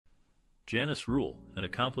Janice Rule, an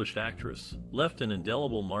accomplished actress, left an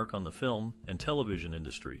indelible mark on the film and television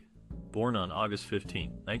industry. Born on August 15,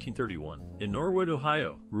 1931, in Norwood,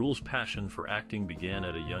 Ohio, Rule's passion for acting began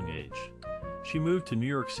at a young age. She moved to New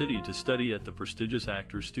York City to study at the prestigious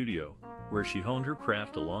Actors Studio, where she honed her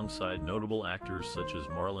craft alongside notable actors such as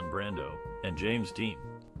Marlon Brando and James Dean.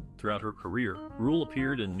 Throughout her career, Rule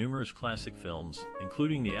appeared in numerous classic films,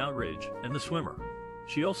 including The Outrage and The Swimmer.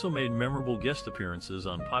 She also made memorable guest appearances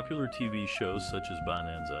on popular TV shows such as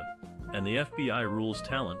Bonanza, and the FBI. Rule's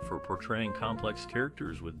talent for portraying complex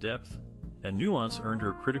characters with depth and nuance earned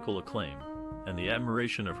her critical acclaim and the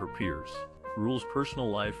admiration of her peers. Rule's personal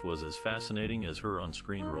life was as fascinating as her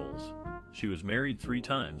on-screen roles. She was married 3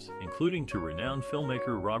 times, including to renowned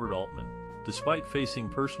filmmaker Robert Altman. Despite facing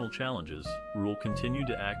personal challenges, Rule continued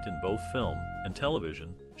to act in both film and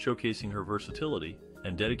television, showcasing her versatility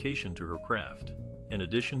and dedication to her craft. In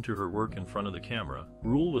addition to her work in front of the camera,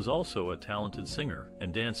 Rule was also a talented singer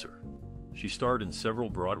and dancer. She starred in several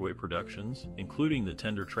Broadway productions, including The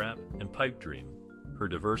Tender Trap and Pipe Dream. Her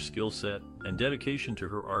diverse skill set and dedication to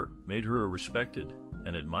her art made her a respected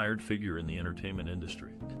and admired figure in the entertainment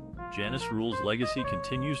industry. Janice Rule's legacy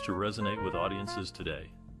continues to resonate with audiences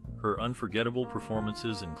today. Her unforgettable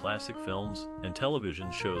performances in classic films and television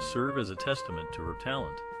shows serve as a testament to her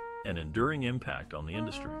talent and enduring impact on the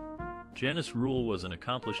industry. Janice Rule was an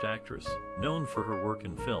accomplished actress, known for her work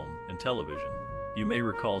in film and television. You may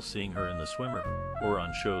recall seeing her in The Swimmer or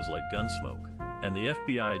on shows like Gunsmoke, and the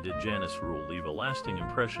FBI. Did Janice Rule leave a lasting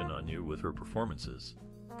impression on you with her performances?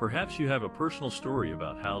 Perhaps you have a personal story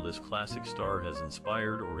about how this classic star has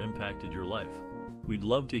inspired or impacted your life. We'd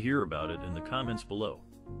love to hear about it in the comments below.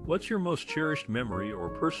 What's your most cherished memory or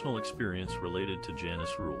personal experience related to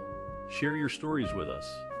Janice Rule? Share your stories with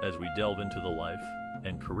us. As we delve into the life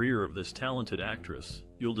and career of this talented actress,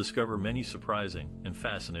 you'll discover many surprising and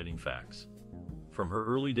fascinating facts. From her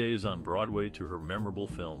early days on Broadway to her memorable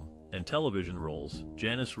film and television roles,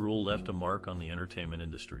 Janice Rule left a mark on the entertainment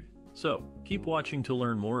industry. So, keep watching to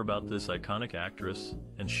learn more about this iconic actress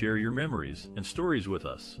and share your memories and stories with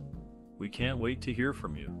us. We can't wait to hear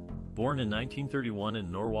from you. Born in 1931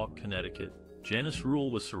 in Norwalk, Connecticut, Janice Rule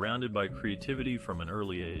was surrounded by creativity from an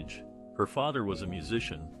early age. Her father was a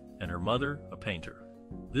musician and her mother a painter.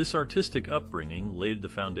 This artistic upbringing laid the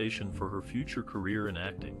foundation for her future career in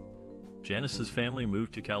acting. Janice's family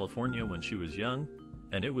moved to California when she was young,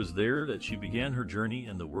 and it was there that she began her journey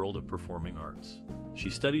in the world of performing arts. She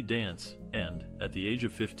studied dance and, at the age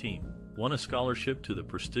of 15, won a scholarship to the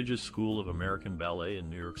prestigious School of American Ballet in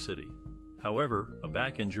New York City. However, a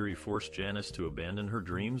back injury forced Janice to abandon her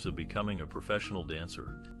dreams of becoming a professional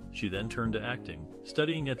dancer. She then turned to acting,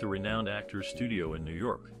 studying at the renowned Actors Studio in New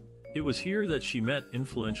York. It was here that she met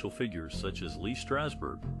influential figures such as Lee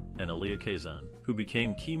Strasberg and Elia Kazan, who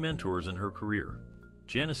became key mentors in her career.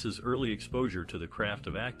 Janice's early exposure to the craft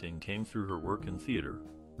of acting came through her work in theater.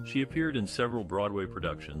 She appeared in several Broadway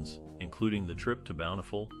productions, including The Trip to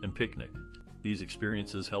Bountiful and Picnic. These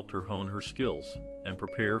experiences helped her hone her skills and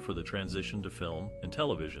prepare for the transition to film and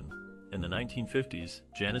television. In the 1950s,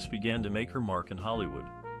 Janice began to make her mark in Hollywood.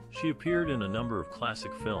 She appeared in a number of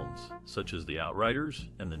classic films, such as The Outriders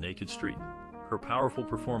and The Naked Street. Her powerful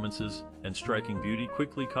performances and striking beauty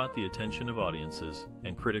quickly caught the attention of audiences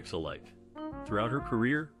and critics alike. Throughout her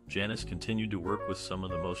career, Janice continued to work with some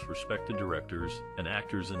of the most respected directors and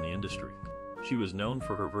actors in the industry. She was known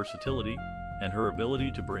for her versatility and her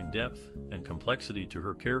ability to bring depth and complexity to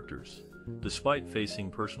her characters. Despite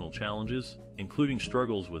facing personal challenges, including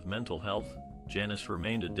struggles with mental health, Janice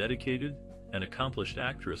remained a dedicated and accomplished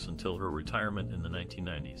actress until her retirement in the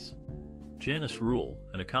 1990s. Janice Rule,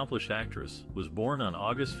 an accomplished actress, was born on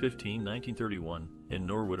August 15, 1931, in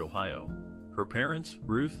Norwood, Ohio. Her parents,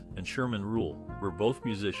 Ruth and Sherman Rule, were both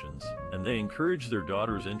musicians, and they encouraged their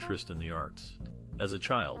daughter's interest in the arts. As a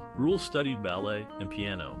child, Rule studied ballet and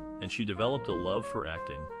piano, and she developed a love for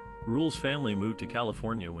acting. Rule's family moved to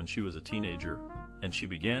California when she was a teenager, and she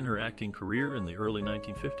began her acting career in the early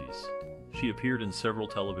 1950s. She appeared in several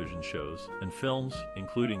television shows and films,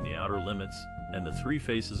 including The Outer Limits and The Three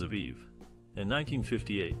Faces of Eve. In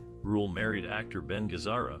 1958, Rule married actor Ben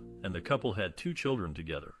Gazzara, and the couple had 2 children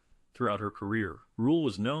together. Throughout her career, Rule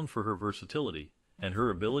was known for her versatility and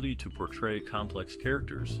her ability to portray complex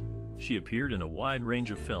characters. She appeared in a wide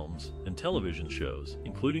range of films and television shows,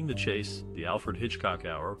 including The Chase, The Alfred Hitchcock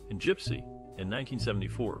Hour, and Gypsy. In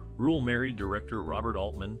 1974, Rule married director Robert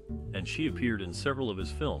Altman, and she appeared in several of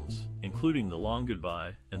his films, including The Long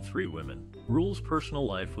Goodbye and 3 Women. Rule's personal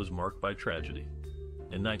life was marked by tragedy.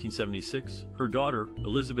 In 1976, her daughter,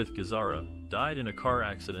 Elizabeth Gazzara, died in a car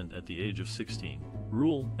accident at the age of 16.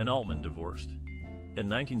 Rule and Altman divorced. in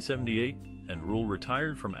 1978, and Rule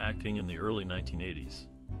retired from acting in the early 1980s.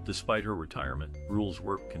 Despite her retirement, Rule's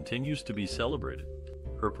work continues to be celebrated.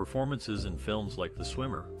 Her performances in films like The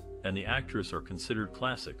Swimmer and The Actress are considered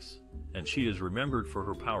classics, and she is remembered for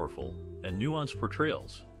her powerful and nuanced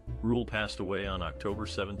portrayals. Rule passed away on October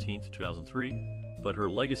 17, 2003, but her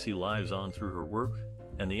legacy lives on through her work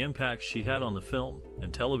and the impact she had on the film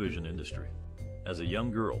and television industry. As a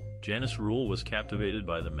young girl, Janice Rule was captivated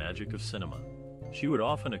by the magic of cinema. She would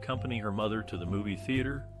often accompany her mother to the movie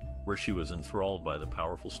theater, where she was enthralled by the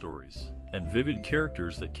powerful stories and vivid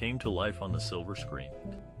characters that came to life on the silver screen.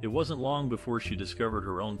 It wasn't long before she discovered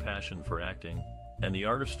her own passion for acting and the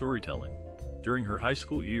art of storytelling. During her high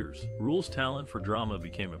school years, Rule's talent for drama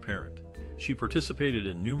became apparent. She participated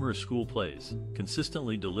in numerous school plays,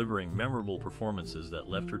 consistently delivering memorable performances that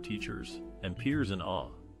left her teachers and peers in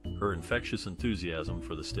awe. Her infectious enthusiasm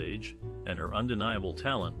for the stage and her undeniable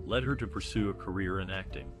talent led her to pursue a career in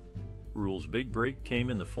acting. Rule's big break came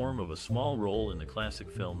in the form of a small role in the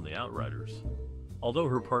classic film The Outriders. Although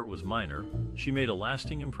her part was minor, she made a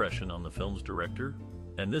lasting impression on the film's director,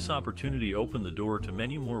 and this opportunity opened the door to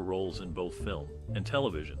many more roles in both film and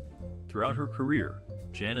television. Throughout her career,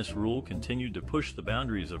 Janice Rule continued to push the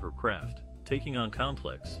boundaries of her craft, taking on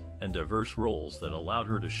complex and diverse roles that allowed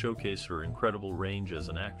her to showcase her incredible range as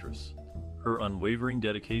an actress. Her unwavering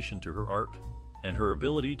dedication to her art and her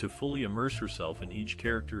ability to fully immerse herself in each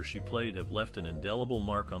character she played have left an indelible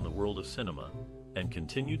mark on the world of cinema and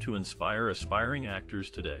continue to inspire aspiring actors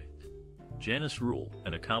today. Janice Rule,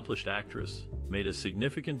 an accomplished actress, made a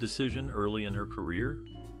significant decision early in her career.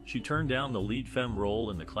 She turned down the lead femme role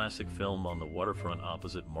in the classic film On the Waterfront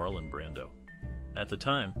opposite Marlon Brando. At the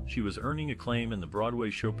time, she was earning acclaim in the Broadway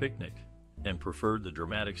show Picnic and preferred the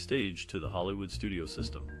dramatic stage to the Hollywood studio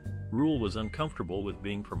system. Rule was uncomfortable with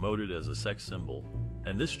being promoted as a sex symbol,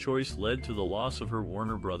 and this choice led to the loss of her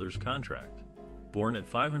Warner Brothers contract. Born at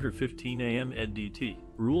 5:15 a.m. EDT,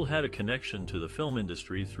 Rule had a connection to the film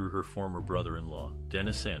industry through her former brother-in-law,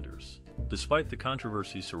 Dennis Sanders. Despite the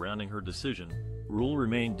controversy surrounding her decision, Rule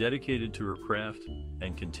remained dedicated to her craft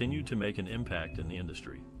and continued to make an impact in the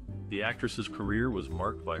industry. The actress's career was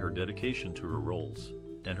marked by her dedication to her roles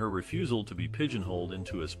and her refusal to be pigeonholed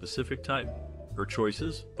into a specific type. Her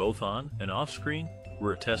choices, both on and off screen,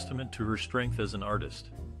 were a testament to her strength as an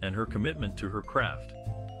artist and her commitment to her craft.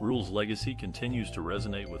 Rule's legacy continues to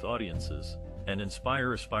resonate with audiences and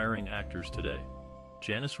inspire aspiring actors today.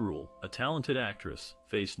 Janice Rule, a talented actress,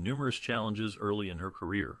 faced numerous challenges early in her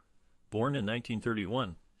career. Born in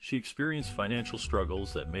 1931, she experienced financial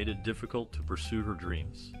struggles that made it difficult to pursue her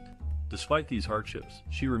dreams. Despite these hardships,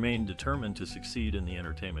 she remained determined to succeed in the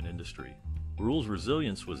entertainment industry. Rule's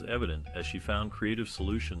resilience was evident as she found creative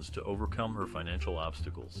solutions to overcome her financial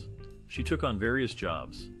obstacles. She took on various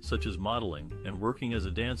jobs, such as modeling and working as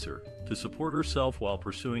a dancer, to support herself while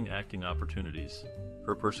pursuing acting opportunities.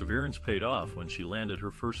 Her perseverance paid off when she landed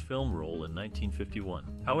her first film role in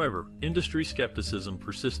 1951. However, industry skepticism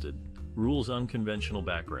persisted. Rule's unconventional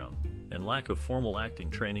background and lack of formal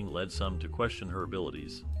acting training led some to question her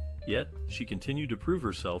abilities. Yet, she continued to prove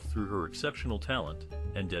herself through her exceptional talent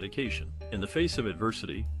and dedication. In the face of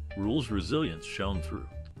adversity, Rule's resilience shone through.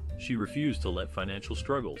 She refused to let financial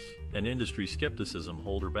struggles and industry skepticism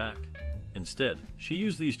hold her back. Instead, she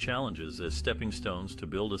used these challenges as stepping stones to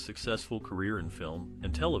build a successful career in film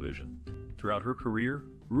and television. Throughout her career,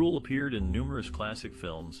 Rule appeared in numerous classic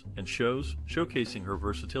films and shows, showcasing her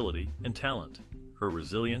versatility and talent. Her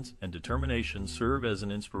resilience and determination serve as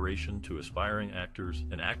an inspiration to aspiring actors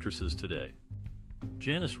and actresses today.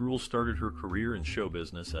 Janice Rule started her career in show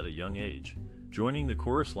business at a young age, joining the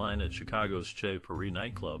chorus line at Chicago's Chez Paris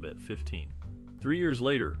nightclub at 15. 3 years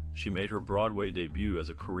later, she made her Broadway debut as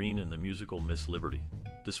a Corinne in the musical Miss Liberty.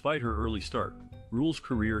 Despite her early start, Rule's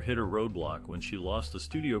career hit a roadblock when she lost a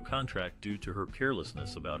studio contract due to her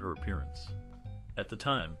carelessness about her appearance. At the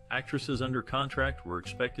time, actresses under contract were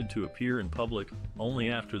expected to appear in public only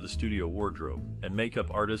after the studio wardrobe and makeup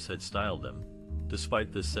artists had styled them.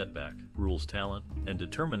 Despite this setback, Rule's talent and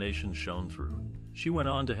determination shone through. She went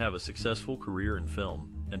on to have a successful career in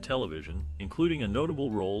film and television, including a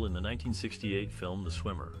notable role in the 1968 film The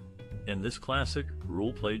Swimmer. In this classic,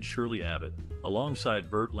 Rule played Shirley Abbott,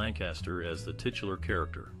 alongside Burt Lancaster as the titular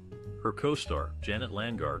character. Her co-star, Janet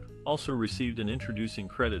Landgard, also received an introducing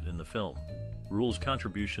credit in the film. Rule's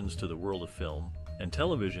contributions to the world of film and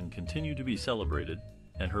television continue to be celebrated,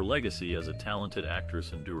 and her legacy as a talented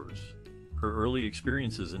actress endures. Her early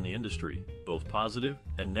experiences in the industry, both positive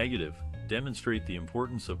and negative, demonstrate the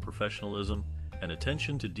importance of professionalism and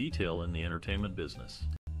attention to detail in the entertainment business.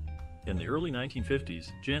 In the early 1950s,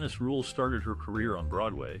 Janice Rule started her career on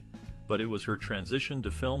Broadway, but it was her transition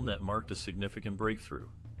to film that marked a significant breakthrough.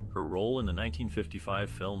 Her role in the 1955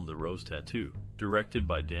 film The Rose Tattoo, directed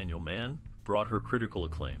by Daniel Mann, brought her critical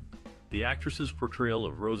acclaim. The actress's portrayal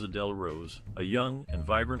of Rosa Del Rose, a young and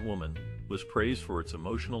vibrant woman, was praised for its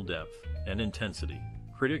emotional depth and intensity.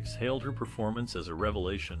 Critics hailed her performance as a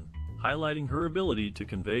revelation, highlighting her ability to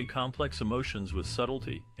convey complex emotions with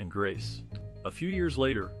subtlety and grace. A few years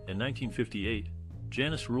later, in 1958,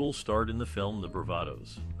 Janice Rule starred in the film The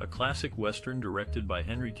Bravados, a classic Western directed by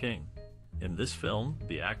Henry King. In this film,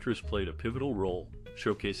 the actress played a pivotal role,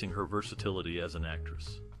 showcasing her versatility as an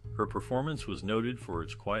actress. Her performance was noted for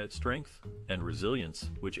its quiet strength and resilience,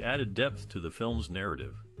 which added depth to the film's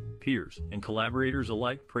narrative. Peers and collaborators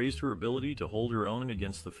alike praised her ability to hold her own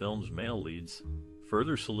against the film's male leads,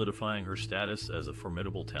 further solidifying her status as a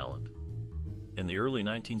formidable talent. In the early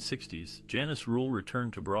 1960s, Janice Rule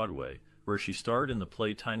returned to Broadway, where she starred in the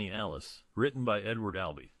play Tiny Alice, written by Edward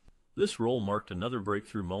Albee. This role marked another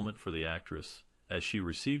breakthrough moment for the actress, as she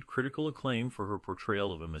received critical acclaim for her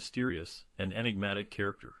portrayal of a mysterious and enigmatic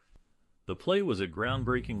character. The play was a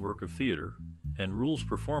groundbreaking work of theater, and Rule's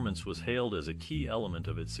performance was hailed as a key element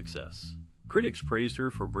of its success. Critics praised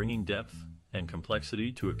her for bringing depth and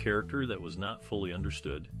complexity to a character that was not fully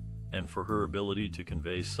understood, and for her ability to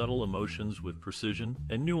convey subtle emotions with precision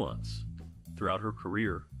and nuance. Throughout her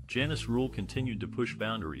career, Janice Rule continued to push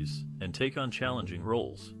boundaries and take on challenging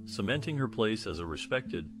roles, cementing her place as a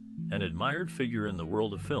respected and admired figure in the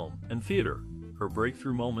world of film and theater. Her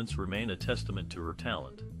breakthrough moments remain a testament to her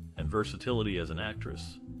talent and versatility as an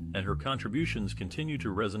actress, and her contributions continue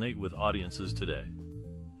to resonate with audiences today.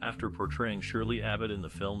 After portraying Shirley Abbott in the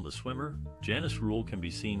film The Swimmer, Janice Rule can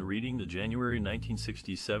be seen reading the January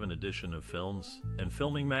 1967 edition of Films and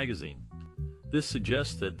Filming magazine. This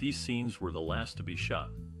suggests that these scenes were the last to be shot,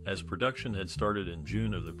 as production had started in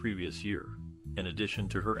June of the previous year. In addition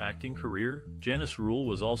to her acting career, Janice Rule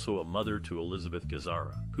was also a mother to Elizabeth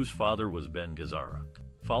Gazzara, whose father was Ben Gazzara.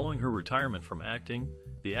 Following her retirement from acting,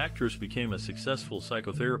 the actress became a successful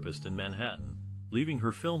psychotherapist in Manhattan, leaving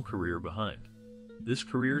her film career behind. This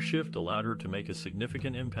career shift allowed her to make a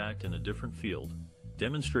significant impact in a different field,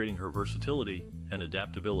 demonstrating her versatility and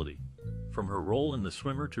adaptability. From her role in The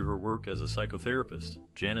Swimmer to her work as a psychotherapist,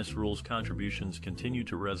 Janice Rule's contributions continue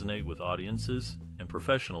to resonate with audiences and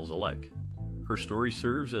professionals alike. Her story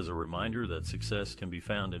serves as a reminder that success can be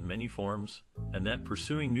found in many forms, and that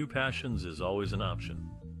pursuing new passions is always an option.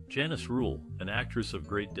 Janice Rule, an actress of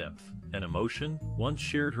great depth and emotion, once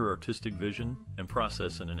shared her artistic vision and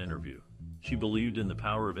process in an interview. She believed in the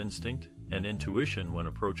power of instinct and intuition when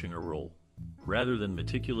approaching a role. Rather than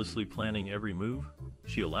meticulously planning every move,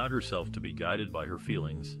 she allowed herself to be guided by her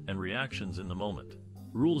feelings and reactions in the moment.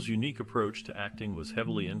 Rule's unique approach to acting was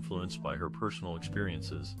heavily influenced by her personal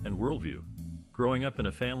experiences and worldview. Growing up in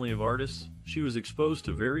a family of artists, she was exposed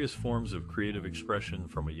to various forms of creative expression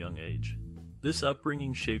from a young age. This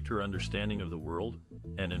upbringing shaped her understanding of the world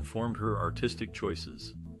and informed her artistic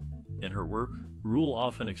choices. In her work, Rule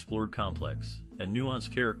often explored complex and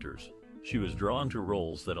nuanced characters. She was drawn to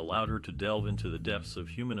roles that allowed her to delve into the depths of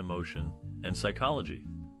human emotion and psychology.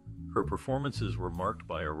 Her performances were marked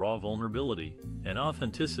by a raw vulnerability and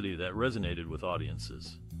authenticity that resonated with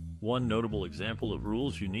audiences. One notable example of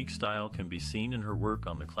Rule's unique style can be seen in her work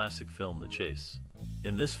on the classic film The Chase.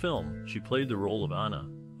 In this film, she played the role of Anna,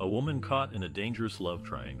 a woman caught in a dangerous love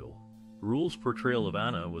triangle. Rule's portrayal of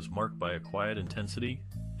Anna was marked by a quiet intensity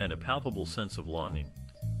and a palpable sense of longing.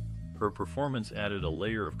 Her performance added a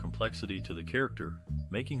layer of complexity to the character,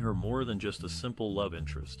 making her more than just a simple love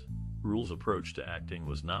interest. Rule's approach to acting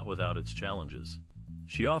was not without its challenges.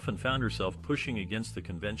 She often found herself pushing against the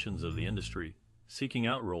conventions of the industry, seeking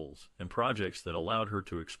out roles and projects that allowed her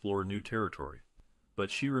to explore new territory. But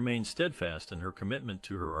she remained steadfast in her commitment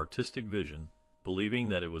to her artistic vision, believing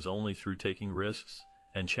that it was only through taking risks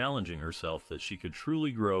and challenging herself that she could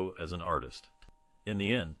truly grow as an artist. In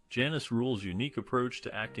the end, Janice Rule's unique approach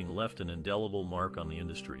to acting left an indelible mark on the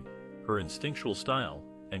industry. Her instinctual style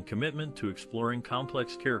and commitment to exploring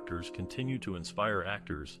complex characters continue to inspire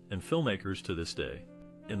actors and filmmakers to this day.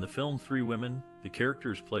 In the film Three Women, the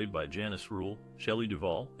characters played by Janice Rule, Shelley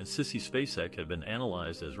Duvall, and Sissy Spacek have been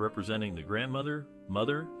analyzed as representing the grandmother,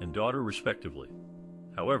 mother, and daughter respectively.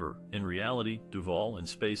 However, in reality, Duvall and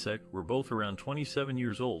Spacek were both around 27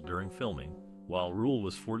 years old during filming, while Rule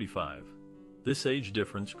was 45. This age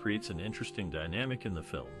difference creates an interesting dynamic in the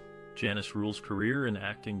film. Janice Rule's career in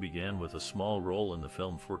acting began with a small role in the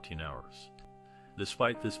film 14 Hours.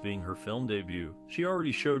 Despite this being her film debut, she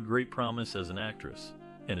already showed great promise as an actress.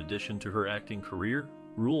 In addition to her acting career,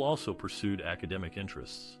 Rule also pursued academic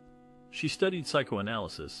interests. She studied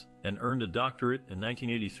psychoanalysis and earned a doctorate in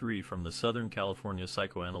 1983 from the Southern California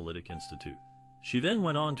Psychoanalytic Institute. She then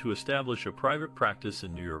went on to establish a private practice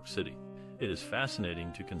in New York City. It is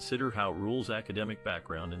fascinating to consider how Rule's academic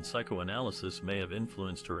background in psychoanalysis may have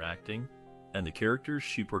influenced her acting and the characters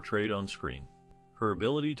she portrayed on screen. Her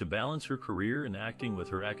ability to balance her career in acting with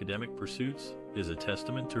her academic pursuits is a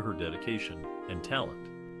testament to her dedication and talent.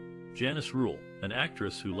 Janice Rule, an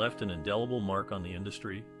actress who left an indelible mark on the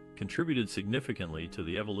industry, contributed significantly to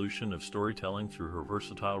the evolution of storytelling through her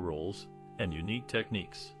versatile roles and unique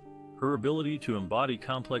techniques. Her ability to embody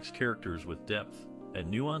complex characters with depth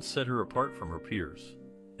and nuance set her apart from her peers.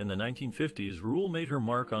 In the 1950s, Rule made her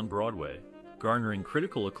mark on Broadway, garnering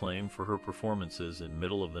critical acclaim for her performances in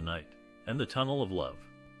Middle of the Night and The Tunnel of Love.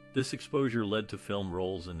 This exposure led to film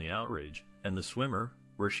roles in The Outrage and The Swimmer,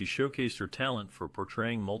 where she showcased her talent for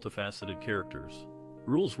portraying multifaceted characters.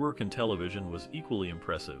 Rule's work in television was equally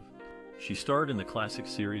impressive. She starred in the classic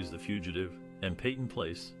series The Fugitive and Peyton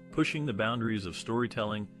Place, pushing the boundaries of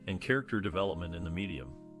storytelling and character development in the medium.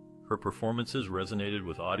 Her performances resonated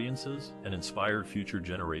with audiences and inspired future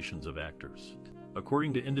generations of actors.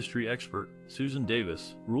 According to industry expert Susan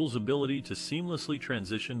Davis, Rule's ability to seamlessly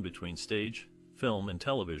transition between stage, film, and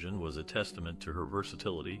television was a testament to her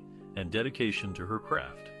versatility and dedication to her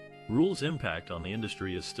craft. Rule's impact on the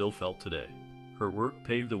industry is still felt today. Her work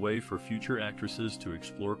paved the way for future actresses to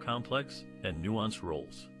explore complex and nuanced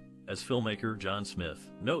roles. As filmmaker John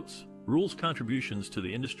Smith notes, Rule's contributions to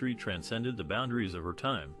the industry transcended the boundaries of her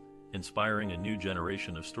time, inspiring a new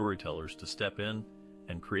generation of storytellers to step in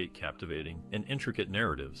and create captivating and intricate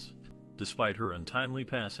narratives. Despite her untimely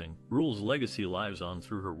passing, Rule's legacy lives on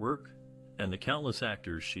through her work and the countless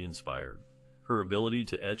actors she inspired. Her ability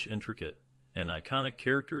to etch intricate and iconic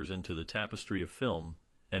characters into the tapestry of film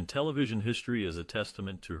and television history is a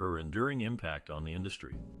testament to her enduring impact on the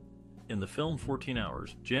industry. In the film 14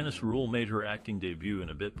 Hours, Janice Rule made her acting debut in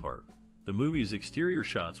a bit part. The movie's exterior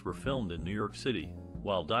shots were filmed in New York City,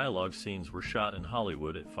 while dialogue scenes were shot in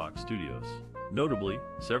Hollywood at Fox Studios. Notably,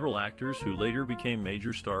 several actors who later became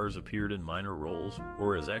major stars appeared in minor roles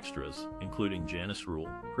or as extras, including Janice Rule,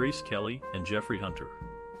 Grace Kelly, and Jeffrey Hunter.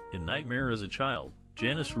 In Nightmare as a Child,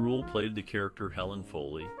 Janice Rule played the character Helen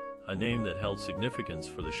Foley, a name that held significance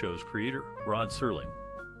for the show's creator, Rod Serling.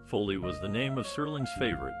 Foley was the name of Serling's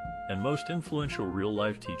favorite and most influential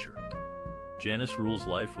real-life teacher. Janice Rule's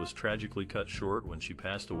life was tragically cut short when she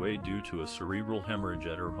passed away due to a cerebral hemorrhage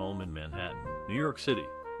at her home in Manhattan, New York City.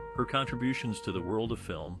 Her contributions to the world of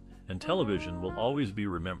film and television will always be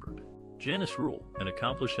remembered. Janice Rule, an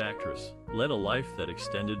accomplished actress, led a life that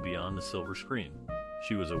extended beyond the silver screen.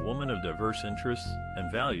 She was a woman of diverse interests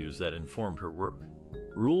and values that informed her work.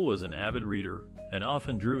 Rule was an avid reader and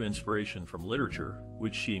often drew inspiration from literature,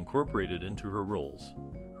 which she incorporated into her roles.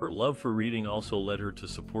 Her love for reading also led her to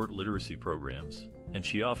support literacy programs, and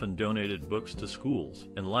she often donated books to schools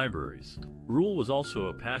and libraries. Rule was also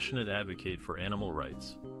a passionate advocate for animal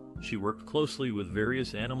rights. She worked closely with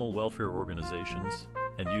various animal welfare organizations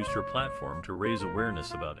and used her platform to raise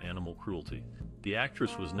awareness about animal cruelty. The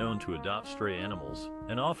actress was known to adopt stray animals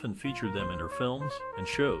and often featured them in her films and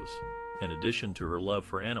shows. In addition to her love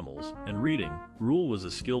for animals and reading, Rule was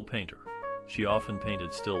a skilled painter. She often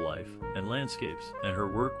painted still life and landscapes, and her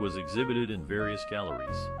work was exhibited in various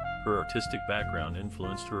galleries. Her artistic background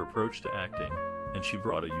influenced her approach to acting, and she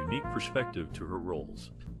brought a unique perspective to her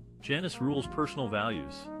roles. Janice Rule's personal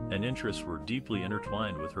values and interests were deeply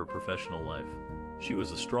intertwined with her professional life. She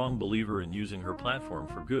was a strong believer in using her platform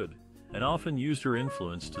for good, and often used her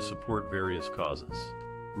influence to support various causes.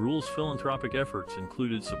 Rule's philanthropic efforts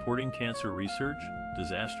included supporting cancer research,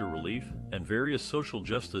 disaster relief, and various social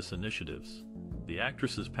justice initiatives. The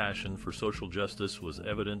actress's passion for social justice was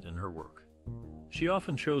evident in her work. She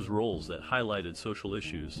often chose roles that highlighted social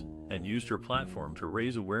issues and used her platform to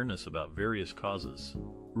raise awareness about various causes.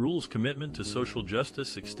 Rule's commitment to social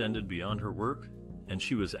justice extended beyond her work, and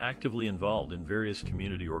she was actively involved in various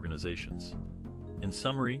community organizations. In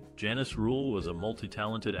summary, Janice Rule was a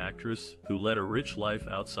multi-talented actress who led a rich life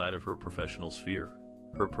outside of her professional sphere.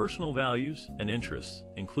 Her personal values and interests,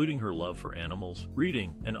 including her love for animals,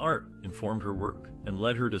 reading, and art, informed her work and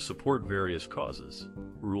led her to support various causes.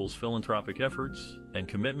 Rule's philanthropic efforts and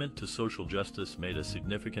commitment to social justice made a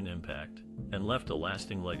significant impact and left a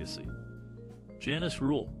lasting legacy. Janice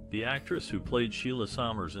Rule, the actress who played Sheila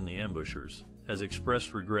Sommers in The Ambushers, has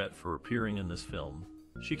expressed regret for appearing in this film.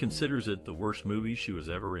 She considers it the worst movie she was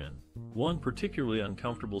ever in. One particularly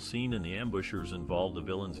uncomfortable scene in The Ambushers involved the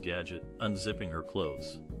villain's gadget unzipping her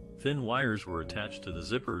clothes. Thin wires were attached to the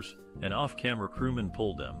zippers, and off-camera crewmen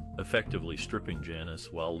pulled them, effectively stripping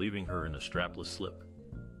Janice while leaving her in a strapless slip.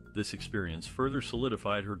 This experience further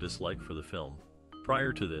solidified her dislike for the film.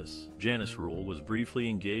 Prior to this, Janice Rule was briefly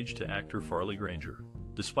engaged to actor Farley Granger.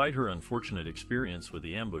 Despite her unfortunate experience with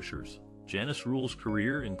the Ambushers, Janice Rule's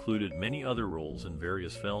career included many other roles in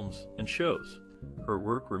various films and shows. Her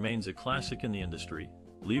work remains a classic in the industry,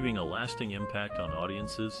 leaving a lasting impact on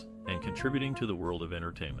audiences and contributing to the world of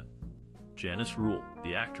entertainment. Janice Rule,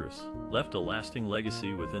 the actress, left a lasting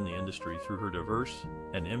legacy within the industry through her diverse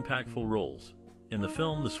and impactful roles. In the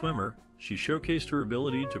film The Swimmer, she showcased her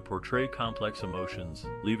ability to portray complex emotions,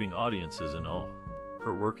 leaving audiences in awe.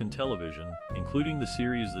 Her work in television, including the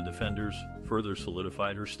series The Defenders, further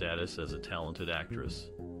solidified her status as a talented actress.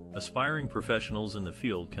 Aspiring professionals in the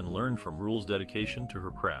field can learn from Rule's dedication to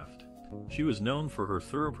her craft. She was known for her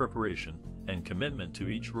thorough preparation and commitment to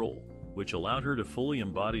each role, which allowed her to fully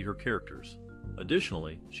embody her characters.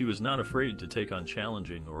 Additionally, she was not afraid to take on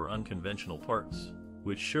challenging or unconventional parts,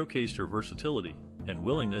 which showcased her versatility and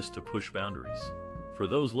willingness to push boundaries. For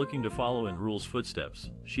those looking to follow in Rule's footsteps,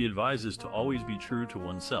 she advises to always be true to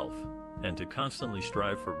oneself and to constantly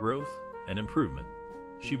strive for growth and improvement.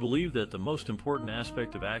 She believed that the most important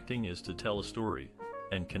aspect of acting is to tell a story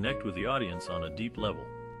and connect with the audience on a deep level.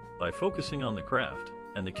 By focusing on the craft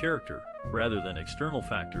and the character, rather than external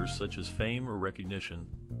factors such as fame or recognition,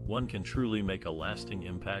 one can truly make a lasting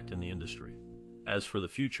impact in the industry. As for the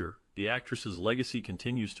future, the actress's legacy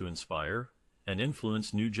continues to inspire and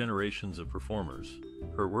influence new generations of performers.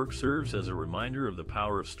 Her work serves as a reminder of the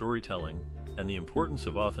power of storytelling and the importance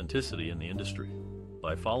of authenticity in the industry.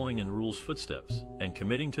 By following in Rule's footsteps and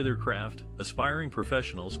committing to their craft, aspiring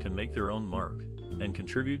professionals can make their own mark and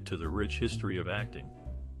contribute to the rich history of acting.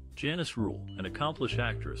 Janice Rule, an accomplished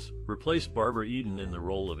actress, replaced Barbara Eden in the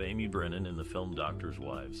role of Amy Brennan in the film Doctors'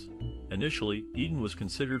 Wives. Initially, Eden was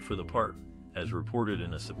considered for the part, as reported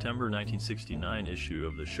in a September 1969 issue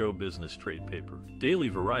of the show business trade paper, Daily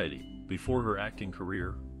Variety. Before her acting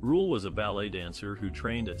career, Rule was a ballet dancer who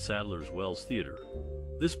trained at Sadler's Wells Theater.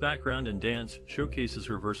 This background in dance showcases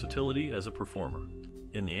her versatility as a performer.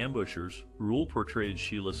 In The Ambushers, Rule portrayed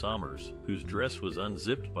Sheila Sommers, whose dress was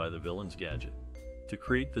unzipped by the villain's gadget. To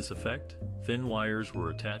create this effect, thin wires were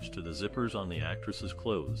attached to the zippers on the actress's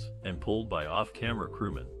clothes and pulled by off-camera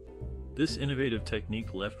crewmen. This innovative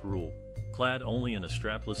technique left Rule clad only in a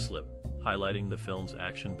strapless slip, highlighting the film's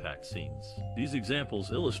action-packed scenes. These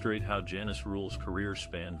examples illustrate how Janice Rule's career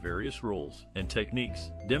spanned various roles and techniques,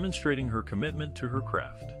 demonstrating her commitment to her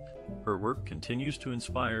craft. Her work continues to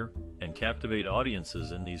inspire and captivate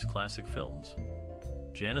audiences in these classic films.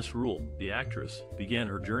 Janice Rule, the actress, began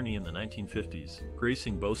her journey in the 1950s,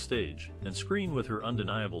 gracing both stage and screen with her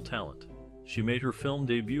undeniable talent. She made her film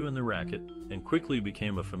debut in The Racket and quickly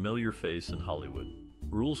became a familiar face in Hollywood.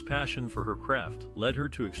 Rule's passion for her craft led her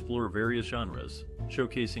to explore various genres,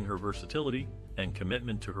 showcasing her versatility and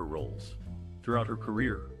commitment to her roles. Throughout her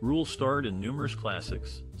career, Rule starred in numerous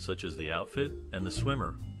classics, such as The Outfit and The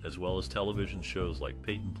Swimmer, as well as television shows like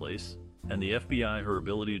Peyton Place and The FBI. Her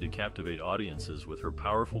ability to captivate audiences with her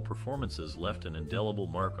powerful performances left an indelible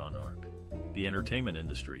mark on the entertainment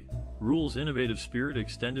industry. Rule's innovative spirit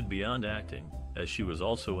extended beyond acting, as she was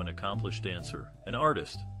also an accomplished dancer and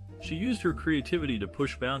artist. She used her creativity to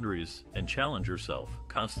push boundaries and challenge herself,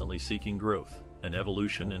 constantly seeking growth and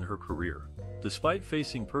evolution in her career. Despite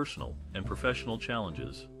facing personal and professional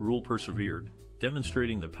challenges, Rule persevered,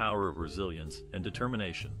 demonstrating the power of resilience and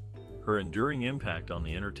determination. Her enduring impact on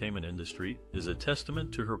the entertainment industry is a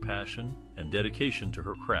testament to her passion and dedication to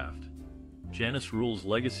her craft. Janice Rule's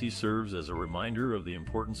legacy serves as a reminder of the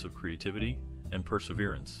importance of creativity and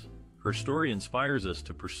perseverance. Her story inspires us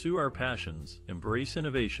to pursue our passions, embrace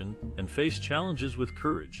innovation, and face challenges with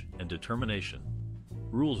courage and determination.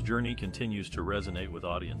 Rule's journey continues to resonate with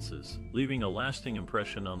audiences, leaving a lasting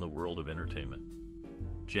impression on the world of entertainment.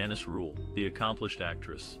 Janice Rule, the accomplished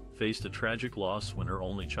actress, faced a tragic loss when her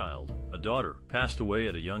only child, a daughter, passed away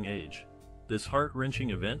at a young age. This heart-wrenching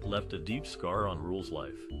event left a deep scar on Rule's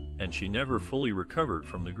life, and she never fully recovered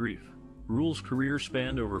from the grief. Rule's career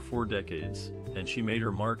spanned over 4 decades, and she made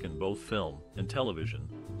her mark in both film and television.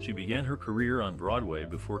 She began her career on Broadway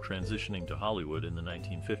before transitioning to Hollywood in the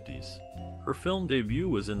 1950s. Her film debut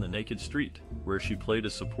was in The Naked Street, where she played a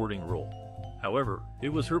supporting role. However, it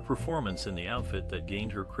was her performance in The Outfit that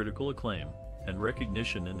gained her critical acclaim and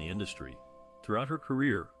recognition in the industry. Throughout her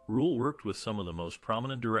career, Rule worked with some of the most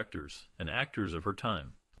prominent directors and actors of her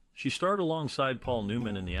time. She starred alongside Paul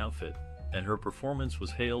Newman in The Outfit, and her performance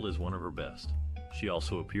was hailed as one of her best. She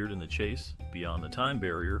also appeared in The Chase, Beyond the Time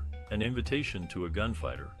Barrier, and Invitation to a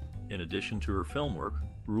Gunfighter. In addition to her film work,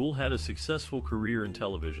 Rule had a successful career in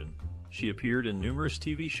television, She appeared in numerous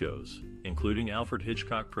TV shows, including Alfred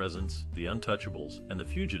Hitchcock Presents, The Untouchables, and The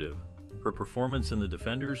Fugitive. Her performance in The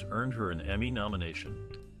Defenders earned her an Emmy nomination.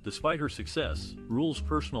 Despite her success, Rule's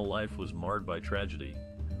personal life was marred by tragedy.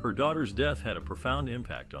 Her daughter's death had a profound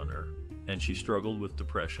impact on her, and she struggled with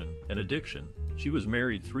depression and addiction. She was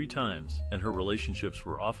married 3 times, and her relationships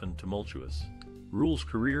were often tumultuous. Rule's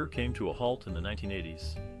career came to a halt in the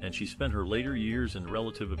 1980s, and she spent her later years in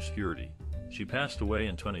relative obscurity. She passed away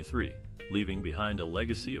in 2023, leaving behind a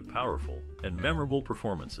legacy of powerful and memorable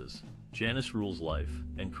performances. Janice Rule's life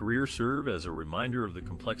and career serve as a reminder of the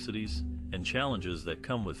complexities and challenges that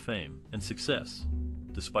come with fame and success.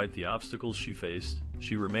 Despite the obstacles she faced,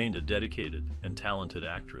 she remained a dedicated and talented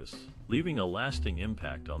actress, leaving a lasting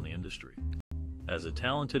impact on the industry. As a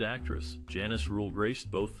talented actress, Janice Rule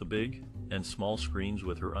graced both the big and small screens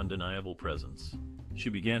with her undeniable presence. She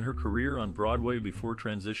began her career on Broadway before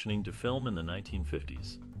transitioning to film in the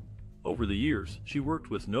 1950s. Over the years, she worked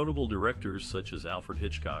with notable directors such as Alfred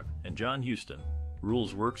Hitchcock and John Huston.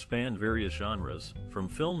 Rule's work spanned various genres, from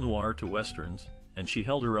film noir to westerns, and she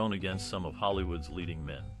held her own against some of Hollywood's leading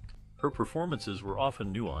men. Her performances were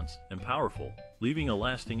often nuanced and powerful, leaving a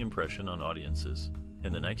lasting impression on audiences.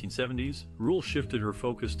 In the 1970s, Rule shifted her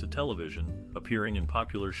focus to television, appearing in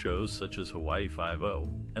popular shows such as Hawaii Five-0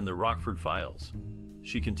 and The Rockford Files.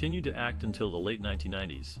 She continued to act until the late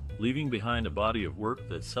 1990s, leaving behind a body of work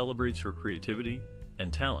that celebrates her creativity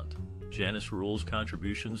and talent. Janice Rule's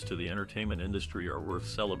contributions to the entertainment industry are worth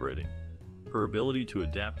celebrating. Her ability to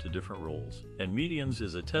adapt to different roles and mediums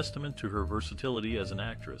is a testament to her versatility as an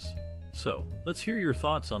actress. So, let's hear your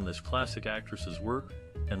thoughts on this classic actress's work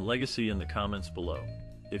and legacy in the comments below.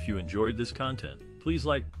 If you enjoyed this content, please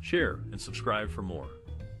like, share, and subscribe for more.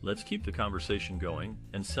 Let's keep the conversation going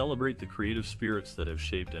and celebrate the creative spirits that have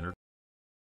shaped entertainment.